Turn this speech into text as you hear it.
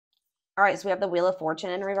All right, so we have the Wheel of Fortune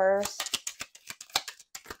in reverse.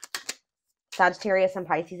 Sagittarius and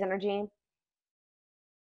Pisces energy.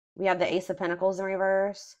 We have the Ace of Pentacles in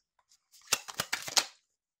reverse.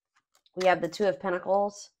 We have the Two of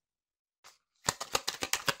Pentacles.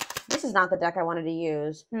 This is not the deck I wanted to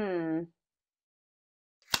use. I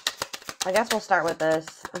guess we'll start with this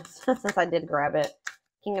since I did grab it.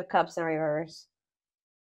 King of Cups in reverse.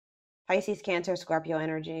 Pisces, Cancer, Scorpio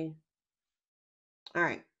energy. All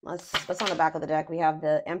right, what's on the back of the deck? We have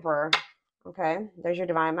the Emperor. Okay, there's your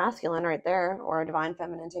Divine Masculine right there, or Divine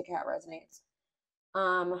Feminine. Take it how it resonates.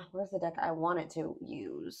 Where's the deck I wanted to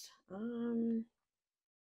use?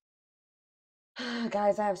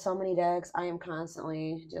 Guys, I have so many decks. I am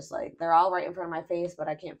constantly just like, they're all right in front of my face, but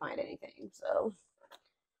I can't find anything. So,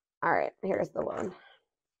 all right, here's the one.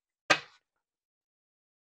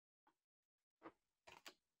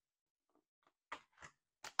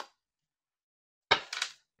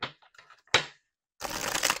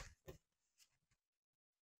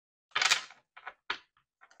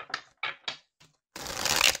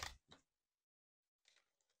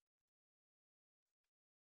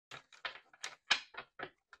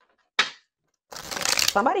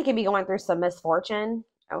 Somebody could be going through some misfortune,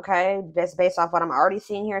 okay? Just based off what I'm already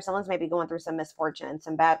seeing here, someone's maybe going through some misfortune,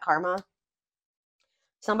 some bad karma.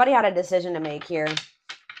 Somebody had a decision to make here,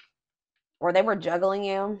 or they were juggling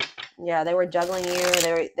you. Yeah, they were juggling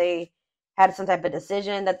you. They had some type of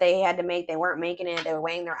decision that they had to make. They weren't making it. They were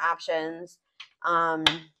weighing their options. I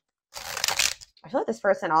feel like this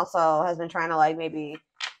person also has been trying to, like, maybe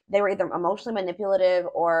they were either emotionally manipulative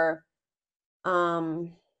or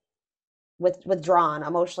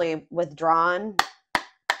emotionally withdrawn,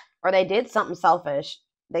 or they did something selfish.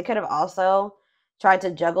 They could have also tried to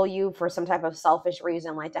juggle you for some type of selfish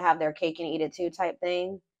reason, like to have their cake and eat it too type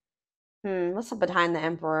thing. What's up behind the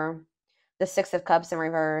Emperor? The Six of Cups in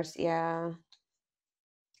reverse, yeah.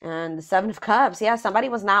 And the Seven of Cups, yeah. Somebody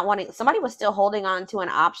was still holding on to an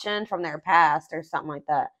option from their past or something like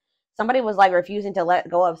that. Somebody was like refusing to let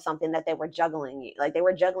go of something that they were juggling. Like they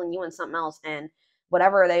were juggling you and something else, and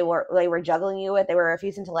whatever they were juggling you with, they were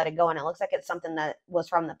refusing to let it go. And it looks like it's something that was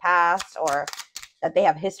from the past or that they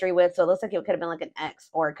have history with. So it looks like it could have been like an ex,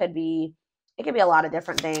 or it could be a lot of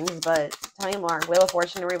different things. But tell me more. Wheel of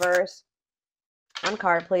Fortune in reverse. One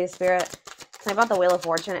card, please, Spirit. Tell me about the Wheel of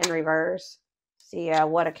Fortune in reverse. See,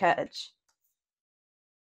 what a catch.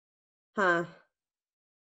 Huh.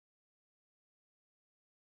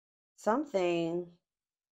 Something.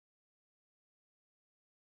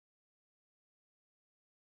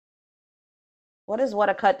 What does what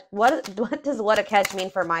a catch mean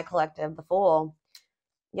for my collective? The Fool.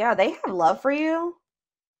 Yeah, they have love for you.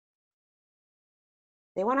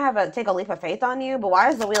 They want to take a leap of faith on you, but why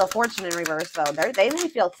is the Wheel of Fortune in reverse though? They may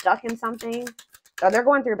feel stuck in something. Or they're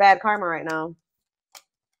going through bad karma right now.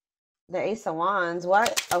 The Ace of Wands.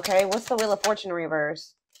 What? Okay, what's the Wheel of Fortune in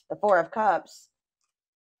reverse? The Four of Cups.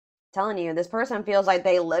 Telling you, this person feels like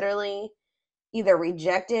they literally either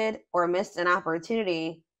rejected or missed an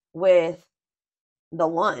opportunity with the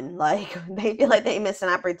one. Like they feel like they missed an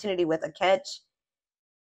opportunity with a catch.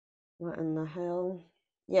 What in the hell?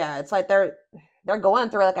 Yeah, it's like they're going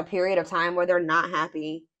through like a period of time where they're not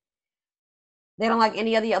happy. They don't like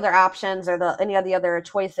any of the other options or any of the other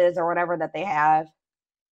choices or whatever that they have.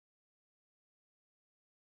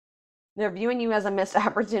 They're viewing you as a missed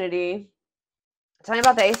opportunity. Tell me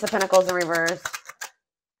about the Ace of Pentacles in reverse.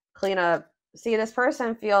 Clean up. See, this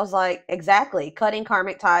person feels like exactly cutting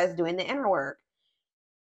karmic ties, doing the inner work.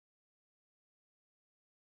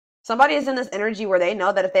 Somebody is in this energy where they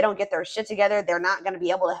know that if they don't get their shit together, they're not going to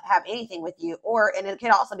be able to have anything with you. And it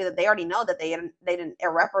could also be that they already know that they didn't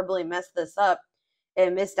irreparably mess this up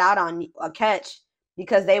and missed out on a catch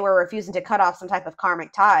because they were refusing to cut off some type of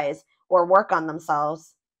karmic ties or work on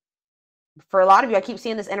themselves. For a lot of you, I keep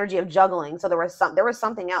seeing this energy of juggling. So there was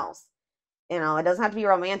something else. You know, it doesn't have to be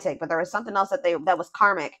romantic, but there was something else that was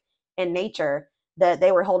karmic in nature that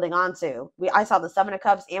they were holding on to. I saw the Seven of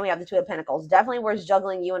Cups and we have the Two of Pentacles. Definitely worth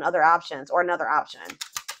juggling you and other options or another option.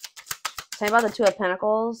 Same about the Two of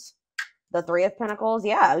Pentacles, the Three of Pentacles.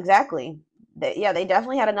 Yeah, exactly. They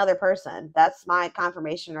definitely had another person. That's my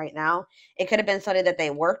confirmation right now. It could have been somebody that they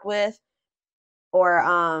worked with or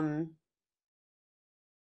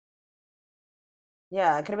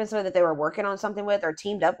yeah, it could have been somebody that they were working on something with or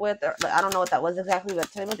teamed up with. Or, I don't know what that was exactly, but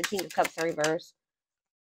tell me about the King of Cups in reverse.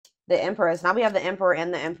 The Empress. Now we have the Emperor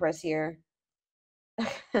and the Empress here.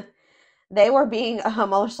 They were being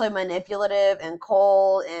emotionally manipulative and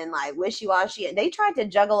cold and like wishy-washy. They tried to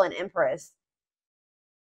juggle an Empress.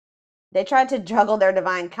 They tried to juggle their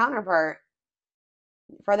divine counterpart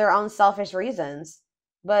for their own selfish reasons.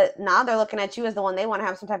 But now they're looking at you as the one they want to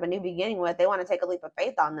have some type of new beginning with. They want to take a leap of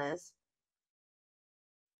faith on this.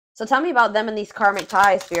 So tell me about them and these karmic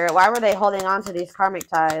ties, Spirit. Why were they holding on to these karmic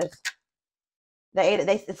ties?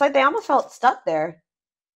 It's like they almost felt stuck there.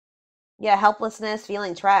 Yeah, helplessness,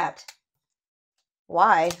 feeling trapped.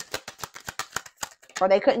 Why? Or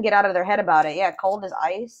they couldn't get out of their head about it. Yeah, cold as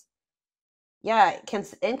ice. Yeah,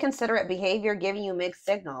 inconsiderate behavior giving you mixed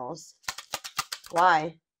signals.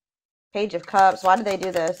 Why? Page of Cups. Why did they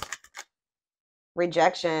do this?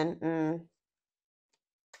 Rejection.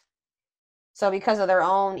 So because of their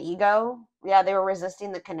own ego, yeah, they were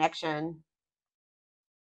resisting the connection.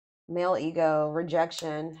 Male ego,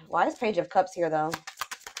 rejection. Why is Page of Cups here, though?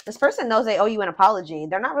 This person knows they owe you an apology.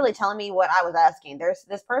 They're not really telling me what I was asking.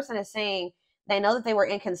 This person is saying they know that they were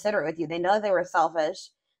inconsiderate with you. They know that they were selfish.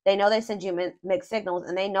 They know they send you mixed signals,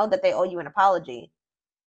 and they know that they owe you an apology.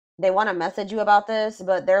 They want to message you about this,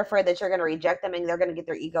 but they're afraid that you're going to reject them and they're going to get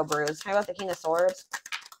their ego bruised. How about the King of Swords?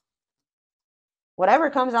 Whatever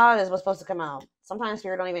comes out is what's supposed to come out. Sometimes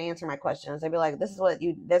Spirit don't even answer my questions. They'd be like, this is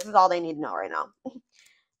all they need to know right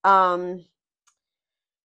now.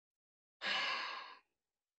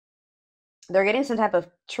 They're getting some type of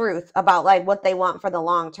truth about like what they want for the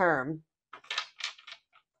long term.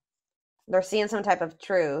 They're seeing some type of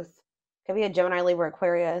truth. Could be a Gemini, Libra,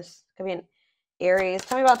 Aquarius. Could be an Aries.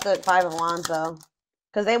 Tell me about the Five of Wands, though.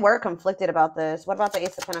 Because they were conflicted about this. What about the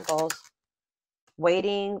Ace of Pentacles?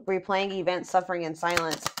 Waiting, replaying events, suffering in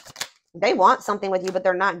silence. They want something with you, but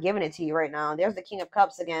they're not giving it to you right now. There's the King of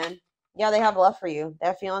Cups again. Yeah, they have love for you. They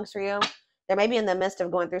have feelings for you. They may be in the midst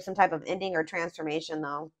of going through some type of ending or transformation,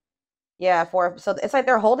 though. Yeah, so it's like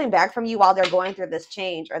they're holding back from you while they're going through this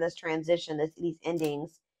change or this transition, these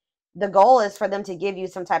endings. The goal is for them to give you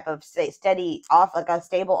some type of steady off, like a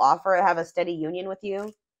stable offer, have a steady union with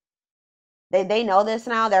you. They know this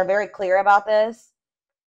now. They're very clear about this.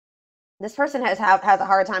 This person has a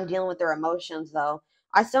hard time dealing with their emotions, though.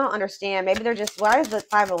 I still don't understand. Maybe they're just, why is the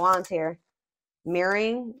Five of Wands here?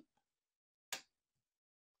 Mirroring.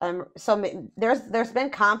 So there's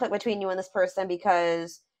been conflict between you and this person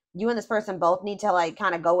because you and this person both need to like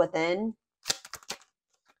kind of go within,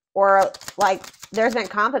 or like there's been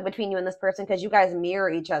conflict between you and this person because you guys mirror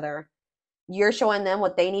each other. You're showing them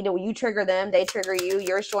what they need to, you trigger them, they trigger you.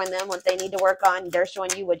 You're showing them what they need to work on. They're showing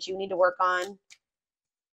you what you need to work on.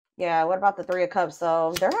 Yeah, what about the Three of Cups,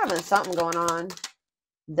 though? They're having something going on.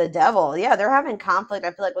 The Devil. Yeah, they're having conflict,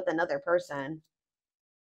 I feel like, with another person.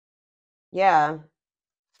 Yeah.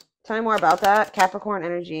 Tell me more about that. Capricorn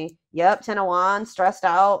energy. Yep, Ten of Wands, stressed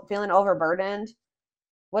out, feeling overburdened.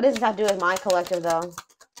 What does this have to do with my collective, though?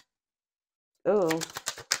 Ooh. What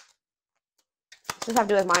does this have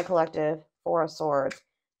to do with my collective? Four of Swords.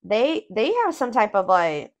 They have some type of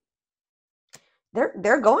like,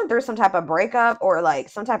 they're going through some type of breakup or like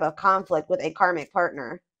some type of conflict with a karmic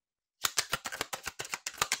partner.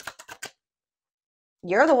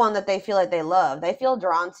 You're the one that they feel like they love. They feel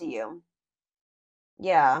drawn to you.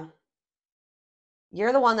 Yeah.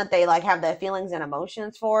 You're the one that they like have the feelings and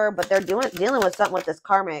emotions for, but they're dealing with something with this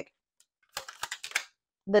karmic.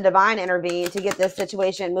 The divine intervened to get this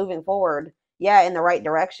situation moving forward. Yeah, in the right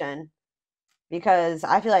direction. Because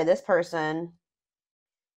I feel like this person,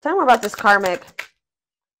 tell me more about this karmic.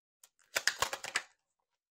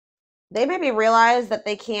 They maybe realize that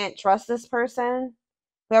they can't trust this person,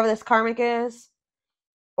 whoever this karmic is.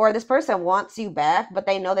 Or this person wants you back, but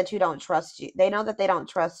they know that you don't trust you. They know that they don't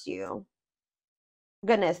trust you.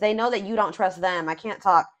 Goodness, they know that you don't trust them. I can't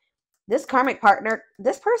talk. This karmic partner,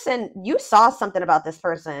 this person, you saw something about this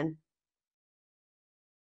person.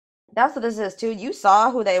 That's what this is too. You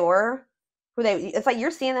saw who they were. It's like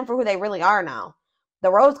you're seeing them for who they really are now.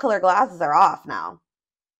 The rose-colored glasses are off now.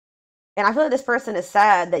 And I feel like this person is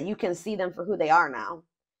sad that you can see them for who they are now.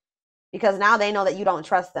 Because now they know that you don't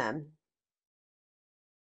trust them.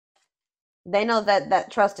 They know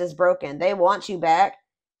that trust is broken. They want you back.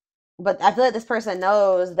 But I feel like this person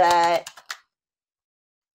knows that,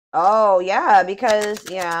 oh, yeah, because,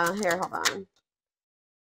 yeah, here, hold on.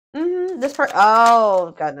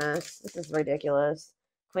 Oh, goodness. This is ridiculous.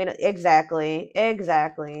 Exactly.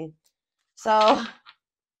 So,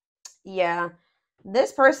 yeah,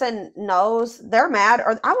 this person knows they're mad,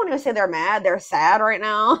 or I won't even say they're mad. They're sad right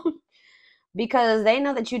now because they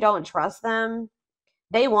know that you don't trust them.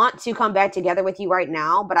 They want to come back together with you right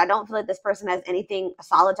now, but I don't feel like this person has anything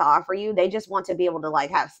solid to offer you. They just want to be able to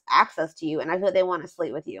like have access to you, and I feel like they want to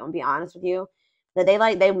sleep with you and be honest with you. That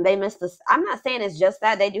they miss this. I'm not saying it's just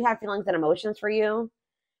that. They do have feelings and emotions for you,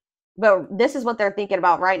 but this is what they're thinking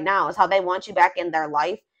about right now is how they want you back in their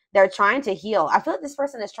life. They're trying to heal. I feel like this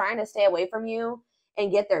person is trying to stay away from you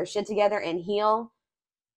and get their shit together and heal.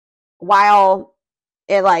 while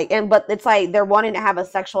it like, and but it's like they're wanting to have a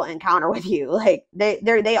sexual encounter with you. Like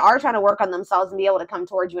they are trying to work on themselves and be able to come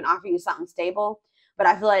towards you and offer you something stable. But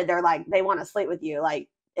I feel like they're like, they want to sleep with you. Like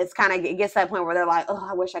it's kind of, it gets to that point where they're like, oh,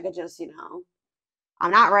 I wish I could just,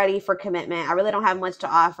 I'm not ready for commitment. I really don't have much to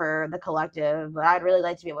offer the collective, but I'd really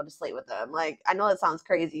like to be able to sleep with them. Like, I know that sounds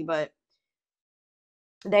crazy, but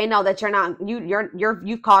they know that you're not,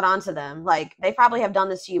 you've caught on to them. Like, they probably have done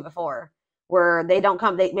this to you before, where they don't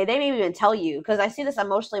come, they may even tell you, because I see this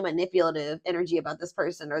emotionally manipulative energy about this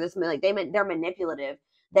person, or this, like, they're manipulative.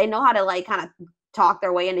 They know how to, like, kind of talk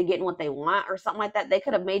their way into getting what they want or something like that. They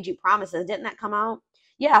could have made you promises. Didn't that come out?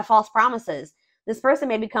 Yeah, false promises. This person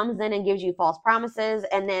maybe comes in and gives you false promises,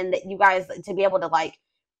 and then you guys, to be able to, like,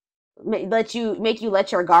 make you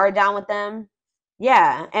let your guard down with them.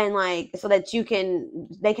 Yeah, and like, so that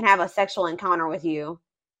they can have a sexual encounter with you.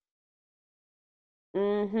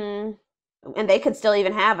 Mm-hmm. And they could still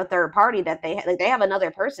even have a third party that like, they have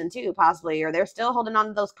another person too, possibly, or they're still holding on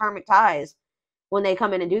to those karmic ties when they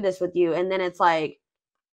come in and do this with you. And then it's like,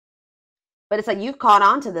 but it's like you've caught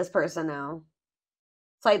on to this person now.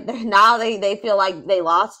 It's like now they feel like they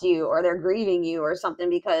lost you, or they're grieving you or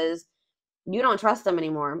something, because you don't trust them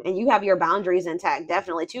anymore, and you have your boundaries intact.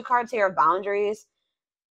 Definitely 2 cards here of boundaries.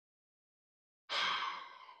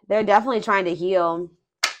 They're definitely trying to heal,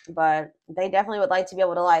 but they definitely would like to be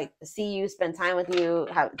able to, like, see you, spend time with you,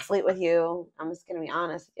 sleep with you. I'm just gonna be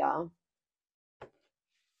honest with y'all.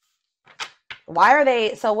 Why are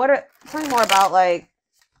they, so tell me more about, like,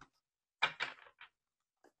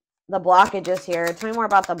 the blockages here. Tell me more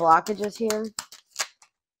about the blockages here.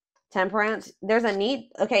 Temperance. There's a need.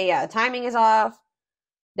 Okay, yeah, timing is off.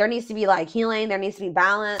 There needs to be, like, healing. There needs to be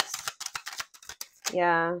balance.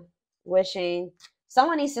 Yeah, wishing.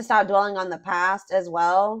 Someone needs to stop dwelling on the past as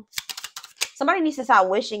well. Somebody needs to stop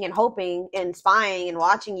wishing and hoping and spying and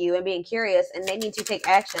watching you and being curious, and they need to take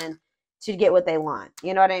action to get what they want.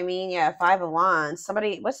 You know what I mean? Yeah, 5 of Wands.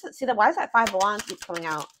 Somebody, why is that 5 of Wands keeps coming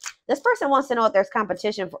out? This person wants to know if there's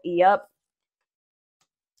competition for, yep.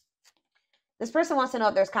 This person wants to know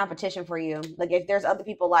if there's competition for you. Like, if there's other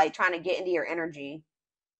people, like, trying to get into your energy,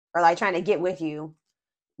 or, like, trying to get with you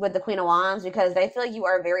with the Queen of Wands, because they feel like you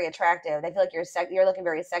are very attractive. They feel like you're looking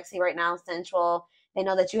very sexy right now, sensual. They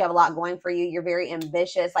know that you have a lot going for you. You're very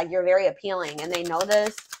ambitious. Like, you're very appealing, and they know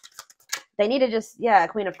this. They need to just, yeah,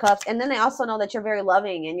 Queen of Cups. And then they also know that you're very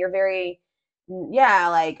loving, and you're very, yeah,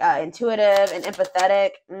 like, intuitive and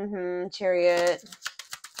empathetic. Chariot.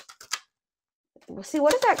 See,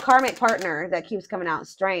 what is that karmic partner that keeps coming out?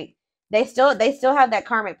 Strength. They still have that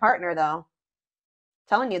karmic partner, though. I'm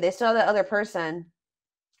telling you, they still have that other person.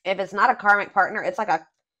 If it's not a karmic partner, it's like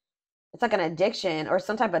an addiction or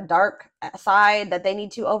some type of dark side that they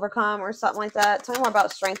need to overcome or something like that. Tell me more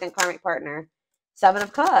about strength and karmic partner. 7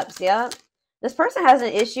 of Cups. Yeah. This person has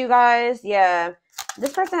an issue, guys. Yeah.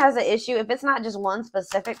 This person has an issue. If it's not just one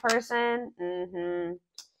specific person.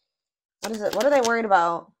 What is it? What are they worried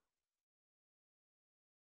about?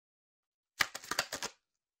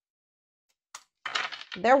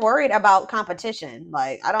 They're worried about competition.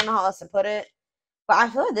 Like, I don't know how else to put it. But I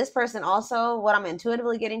feel like this person also, what I'm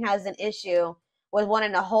intuitively getting, has an issue with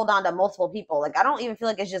wanting to hold on to multiple people. Like, I don't even feel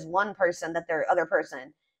like it's just one person that they're other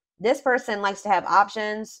person. This person likes to have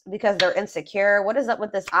options because they're insecure. What is up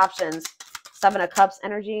with this options? 7 of Cups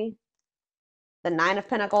energy. The 9 of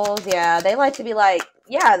Pentacles. Yeah, they like to be like,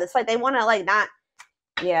 yeah, it's like they want to, like, not,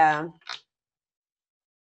 yeah.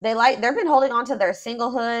 They've been holding on to their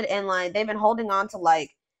singlehood, and, like, they've been holding on to,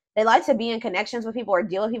 like, they like to be in connections with people or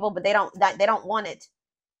deal with people, but they don't want it.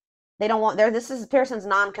 They don't want, this person's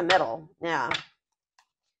non-committal. Yeah.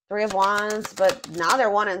 3 of Wands, but now they're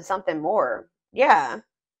wanting something more. Yeah.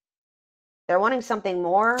 They're wanting something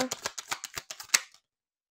more.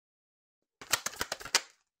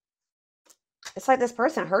 It's like this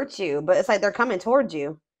person hurts you, but it's like they're coming towards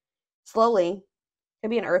you slowly. Could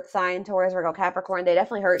be an earth sign, Taurus, Virgo, Capricorn. They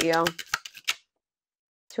definitely hurt you.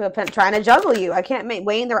 Trying to juggle you. I can't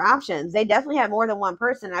weighing their options. They definitely have more than one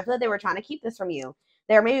person. I feel like they were trying to keep this from you.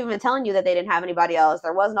 They were maybe even telling you that they didn't have anybody else.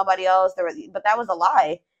 There was nobody else. But that was a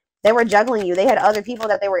lie. They were juggling you. They had other people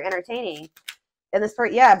that they were entertaining. And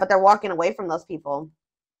yeah, but they're walking away from those people.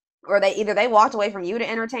 Or they walked away from you to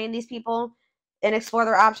entertain these people and explore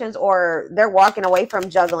their options, or they're walking away from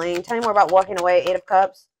juggling. Tell me more about walking away. 8 of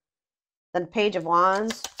Cups. The Page of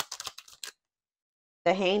Wands.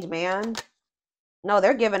 The Hanged Man. No,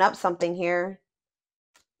 they're giving up something here.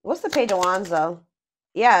 What's the Page of Wands, though?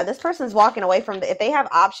 Yeah, this person's walking away from if they have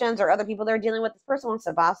options or other people they're dealing with, this person wants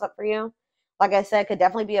to boss up for you. Like I said, could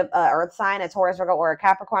definitely be a earth sign, a Taurus, Virgo, or a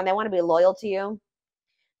Capricorn. They want to be loyal to you.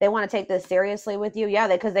 They want to take this seriously with you. Yeah,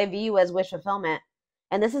 because they view you as wish fulfillment.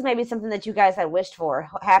 And this is maybe something that you guys had wished for.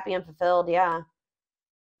 Happy and fulfilled. Yeah.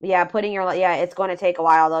 Yeah, putting your, yeah, it's going to take a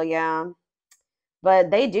while though. Yeah. But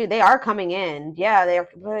they are coming in. Yeah, they're,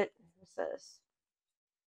 but what's this?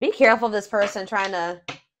 Be careful of this person trying to,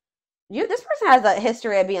 this person has a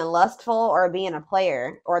history of being lustful or being a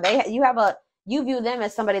player, or you view them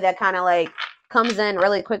as somebody that kind of like comes in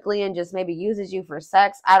really quickly and just maybe uses you for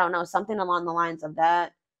sex. I don't know, something along the lines of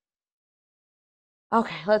that.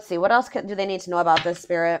 Okay, let's see. What else do they need to know about this,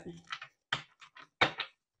 Spirit?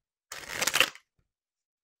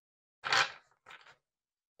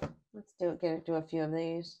 Let's do a few of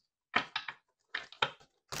these.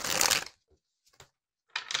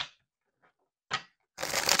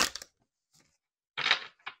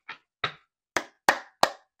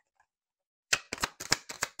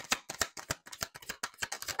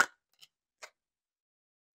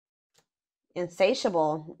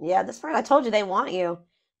 Insatiable. Yeah, this part, I told you they want you.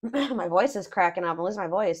 My voice is cracking up. I'm losing my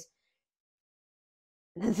voice.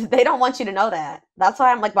 They don't want you to know that. That's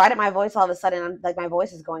why I'm like, why did my voice all of a sudden, like my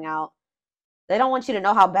voice is going out? They don't want you to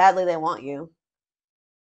know how badly they want you.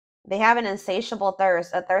 They have an insatiable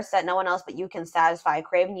thirst, a thirst that no one else but you can satisfy,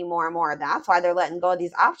 craving you more and more. That's why they're letting go of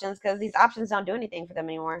these options, because these options don't do anything for them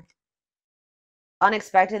anymore.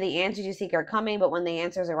 Unexpected, the answers you seek are coming, but when the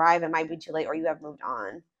answers arrive, it might be too late or you have moved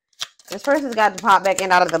on. This person's got to pop back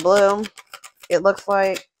in out of the blue. It looks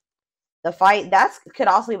like the fight. That could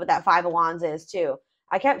also be what that Five of Wands is too.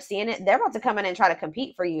 I kept seeing it. They're about to come in and try to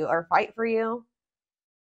compete for you or fight for you.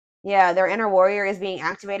 Yeah, their inner warrior is being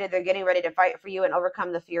activated. They're getting ready to fight for you and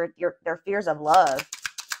overcome their fears of love.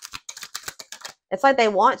 It's like they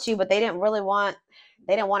want you, but they didn't want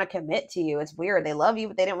to commit to you. It's weird. They love you,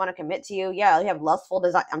 but they didn't want to commit to you. Yeah, you have lustful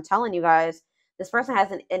desire. I'm telling you guys, this person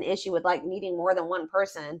has an issue with like needing more than one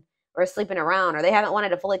person or sleeping around, or they haven't wanted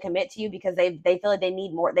to fully commit to you because they feel like they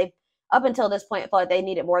need more. They've up until this point felt like they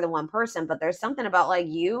needed more than one person, but there's something about like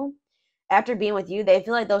you, after being with you, they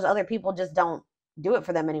feel like those other people just don't do it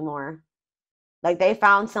for them anymore. Like they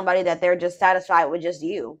found somebody that they're just satisfied with just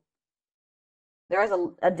you. There is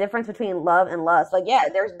a difference between love and lust. Like, yeah,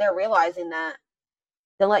 they're realizing that.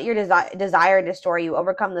 Don't let your desire destroy you.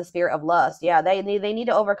 Overcome the spirit of lust. Yeah, they need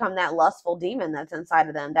to overcome that lustful demon that's inside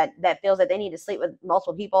of them that feels that they need to sleep with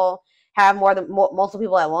multiple people, have more than multiple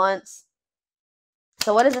people at once.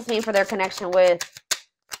 So what does this mean for their connection with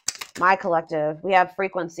my collective? We have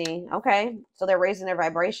frequency. Okay, so they're raising their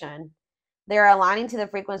vibration. They're aligning to the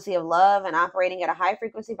frequency of love and operating at a high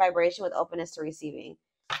frequency vibration with openness to receiving.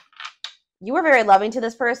 You were very loving to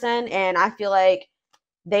this person, and I feel like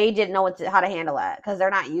they didn't know how to handle that because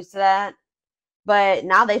they're not used to that. But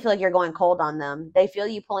now they feel like you're going cold on them. They feel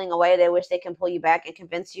you pulling away. They wish they can pull you back and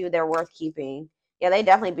convince you they're worth keeping. Yeah, they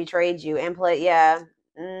definitely betrayed you and play. Yeah.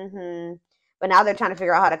 But now they're trying to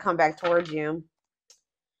figure out how to come back towards you.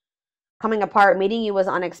 Coming apart, meeting you was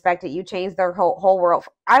unexpected. You changed their whole world.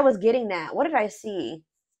 I was getting that. What did I see?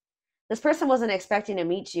 This person wasn't expecting to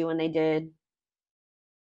meet you when they did.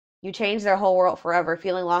 You changed their whole world forever,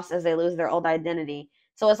 feeling lost as they lose their old identity.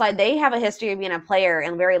 So it's like they have a history of being a player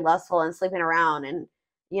and very lustful and sleeping around. And,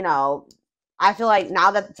 you know, I feel like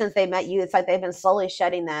now that since they met you, it's like they've been slowly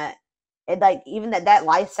shedding that. It like even that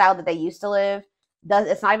lifestyle that they used to live,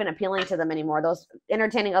 it's not even appealing to them anymore. Those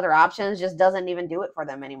entertaining other options just doesn't even do it for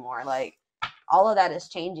them anymore. Like all of that is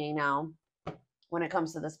changing now when it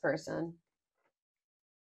comes to this person.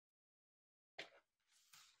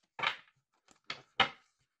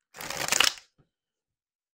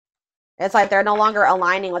 It's like they're no longer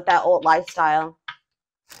aligning with that old lifestyle.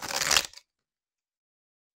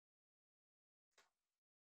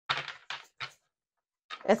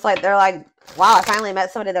 It's like they're like, wow, I finally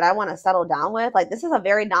met somebody that I want to settle down with. Like, this is a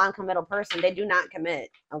very non-committal person. They do not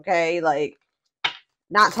commit, okay? Like,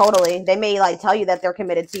 not totally. They may, like, tell you that they're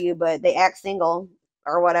committed to you, but they act single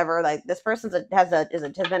or whatever. Like, this person has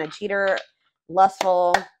been a cheater,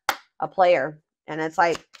 lustful, a player. And it's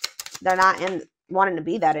like they're not wanting to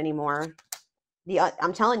be that anymore.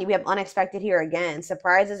 I'm telling you, we have unexpected here again.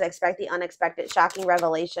 Surprises, expect the unexpected, shocking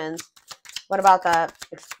revelations. What about that?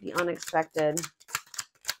 The unexpected.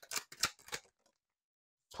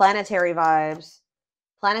 Planetary vibes.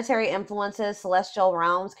 Planetary influences, celestial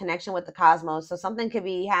realms, connection with the cosmos. So something could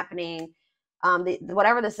be happening.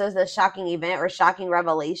 Whatever this is, this shocking event or shocking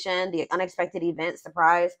revelation, the unexpected event,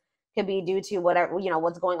 surprise, could be due to whatever,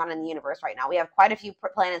 what's going on in the universe right now. We have quite a few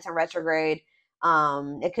planets in retrograde.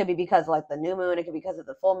 It could be because of like the new moon. It could be because of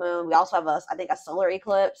the full moon. We also have a solar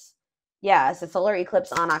eclipse. Yeah, it's a solar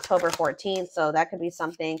eclipse on October 14th. So that could be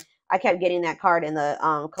something. I kept getting that card in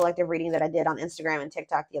the collective reading that I did on Instagram and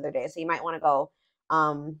TikTok the other day. So you might want to go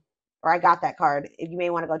Or I got that card. You may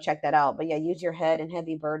want to go check that out. But yeah, use your head and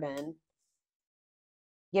heavy burden.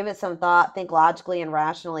 Give it some thought. Think logically and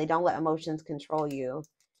rationally. Don't let emotions control you.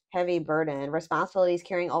 Heavy burden. Responsibilities,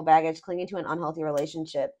 carrying old baggage, clinging to an unhealthy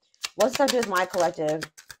relationship. What's up with my collective?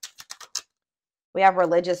 We have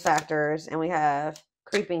religious factors and we have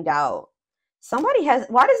creeping doubt. Somebody has,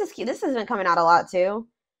 why does this has been coming out a lot too.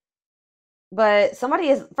 But somebody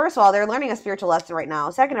is, first of all, they're learning a spiritual lesson right now.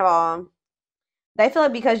 Second of all, they feel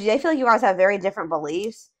like because they feel like you guys have very different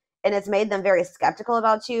beliefs and it's made them very skeptical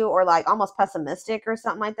about you or like almost pessimistic or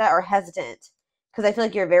something like that or hesitant because they feel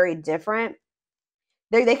like you're very different.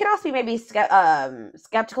 They could also be maybe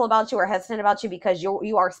skeptical about you or hesitant about you because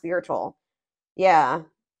you are spiritual. Yeah.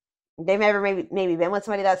 They've never maybe been with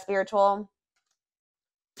somebody that's spiritual.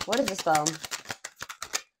 What is this though?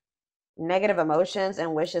 Negative emotions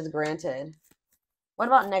and wishes granted. What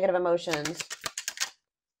about negative emotions?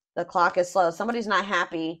 The clock is slow. Somebody's not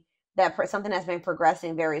happy that something has been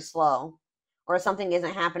progressing very slow or something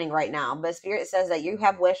isn't happening right now. But Spirit says that you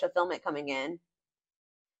have wish fulfillment coming in.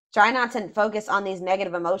 Try not to focus on these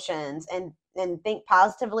negative emotions and think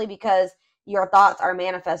positively because your thoughts are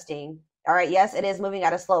manifesting. All right. Yes, it is moving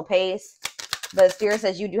at a slow pace. But Spirit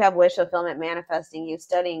says you do have wish fulfillment manifesting you,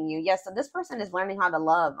 studying you. Yes, so this person is learning how to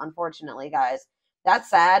love, unfortunately, guys. That's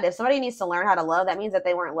sad. If somebody needs to learn how to love, that means that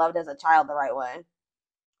they weren't loved as a child the right way.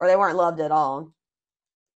 Or they weren't loved at all.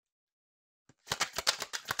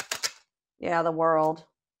 Yeah, the world.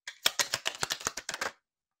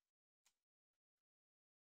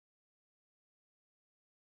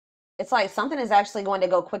 It's like something is actually going to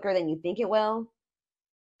go quicker than you think it will.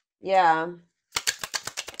 Yeah.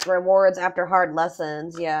 Rewards after hard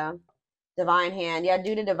lessons. Yeah. Divine hand. Yeah,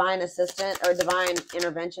 due to divine assistant or divine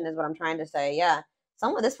intervention is what I'm trying to say. Yeah.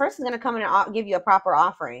 This person's going to come in and give you a proper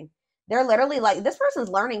offering. They're literally like, this person's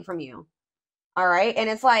learning from you. All right. And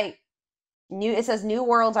it's like, it says new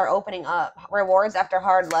worlds are opening up. Rewards after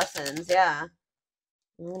hard lessons. Yeah.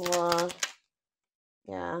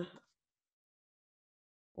 Yeah.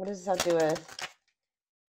 What does this have to do with?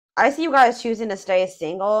 I see you guys choosing to stay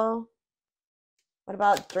single. What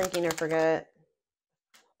about drinking or forget?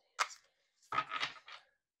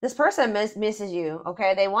 This person misses you,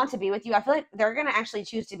 okay? They want to be with you. I feel like they're going to actually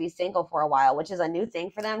choose to be single for a while, which is a new thing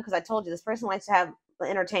for them because I told you this person likes to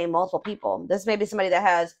entertain multiple people. This may be somebody that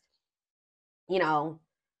has, you know,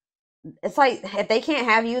 it's like if they can't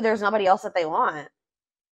have you, there's nobody else that they want.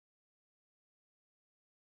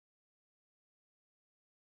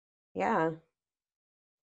 Yeah.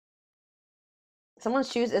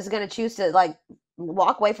 Someone's is going to choose to like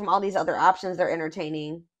walk away from all these other options they're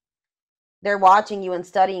entertaining. They're watching you and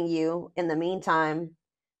studying you in the meantime.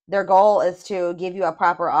 Their goal is to give you a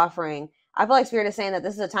proper offering. I feel like Spirit is saying that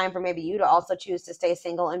this is a time for maybe you to also choose to stay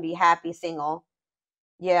single and be happy single.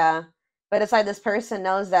 Yeah. But it's like this person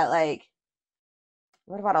knows that, like,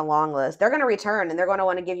 what about a long list? They're going to return and they're going to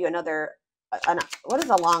want to give you another. What is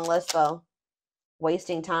a long list, though?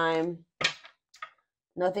 Wasting time.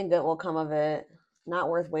 Nothing good will come of it. Not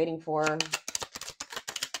worth waiting for.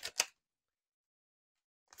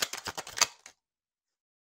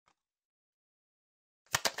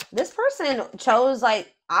 This person chose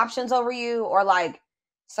like options over you or like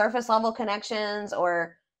surface level connections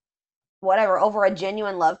or whatever over a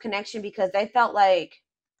genuine love connection because they felt like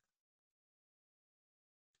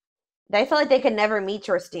they could never meet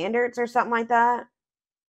your standards or something like that.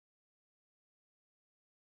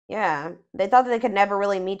 Yeah, they thought that they could never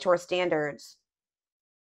really meet your standards.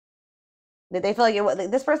 That they feel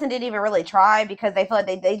like this person didn't even really try because they feel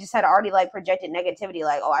like they just had already like projected negativity,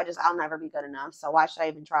 like, oh, I'll never be good enough, so why should I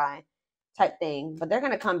even try, type thing. But they're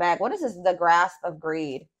gonna come back. What is this? The grasp of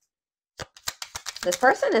greed. This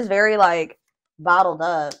person is very like bottled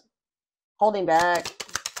up, holding back.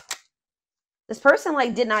 This person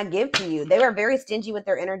like did not give to you. They were very stingy with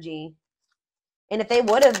their energy. And if they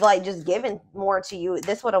would have like just given more to you,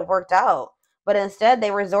 this would have worked out. But instead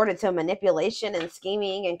they resorted to manipulation and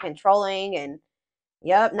scheming and controlling and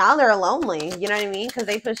yep, now they're lonely. You know what I mean? Because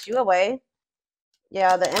they pushed you away.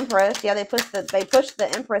 Yeah, the Empress. Yeah, they pushed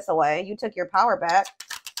the Empress away. You took your power back.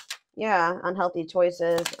 Yeah, unhealthy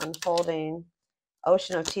choices, unfolding,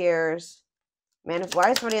 ocean of tears. Man,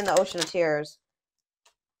 why is somebody in the ocean of tears?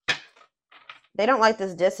 They don't like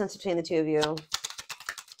this distance between the two of you.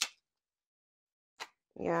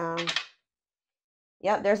 Yeah.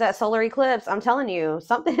 Yep, there's that solar eclipse. I'm telling you,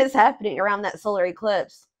 something is happening around that solar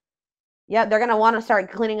eclipse. Yep, they're going to want to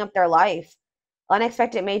start cleaning up their life.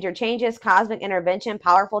 Unexpected major changes, cosmic intervention,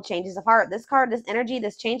 powerful changes of heart. This card, this energy,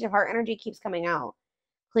 this change of heart energy keeps coming out.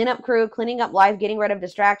 Cleanup crew, cleaning up life, getting rid of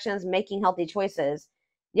distractions, making healthy choices.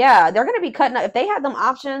 Yeah, they're going to be cutting if they had them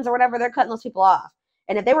options or whatever, they're cutting those people off.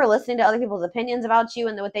 And if they were listening to other people's opinions about you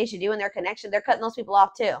and what they should do in their connection, they're cutting those people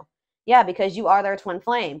off too. Yeah, because you are their twin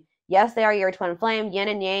flame. Yes, they are your twin flame, yin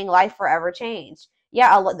and yang, life forever changed.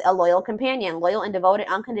 Yeah, a loyal companion, loyal and devoted,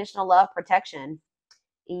 unconditional love, protection.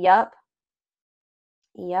 Yep.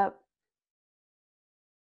 Yep.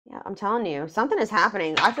 Yeah, I'm telling you, something is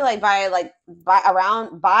happening. I feel like by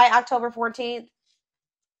October 14th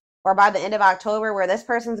or by the end of October, where this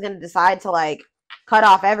person's gonna decide to like cut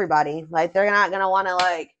off everybody. Like they're not gonna want to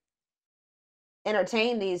like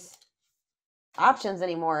entertain these options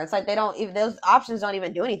anymore. It's like they don't even those options don't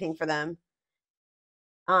even do anything for them.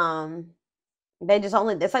 Um, they just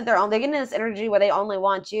only it's like they're getting this energy where they only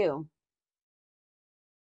want you.